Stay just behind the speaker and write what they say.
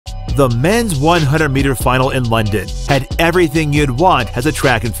The men's 100-meter final in London had everything you'd want as a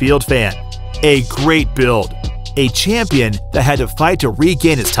track and field fan. A great build, a champion that had to fight to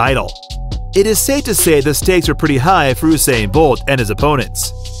regain his title. It is safe to say the stakes were pretty high for Usain Bolt and his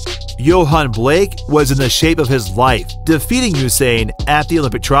opponents. Johan Blake was in the shape of his life, defeating Usain at the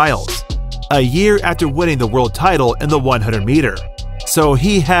Olympic trials, a year after winning the world title in the 100-meter. So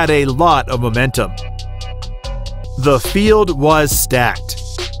he had a lot of momentum. The field was stacked.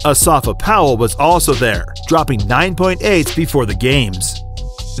 Asafa Powell was also there, dropping 9.8 before the games.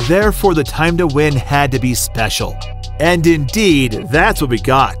 Therefore, the time to win had to be special. And indeed, that's what we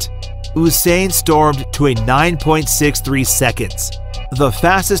got. Usain stormed to a 9.63 seconds, the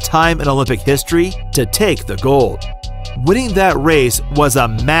fastest time in Olympic history to take the gold. Winning that race was a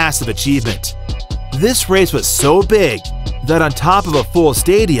massive achievement. This race was so big that on top of a full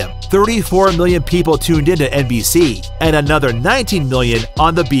stadium, 34 million people tuned into NBC and another 19 million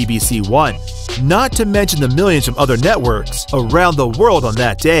on the BBC One, not to mention the millions from other networks around the world on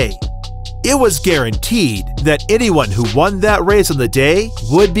that day. It was guaranteed that anyone who won that race on the day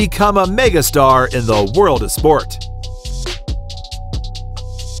would become a megastar in the world of sport.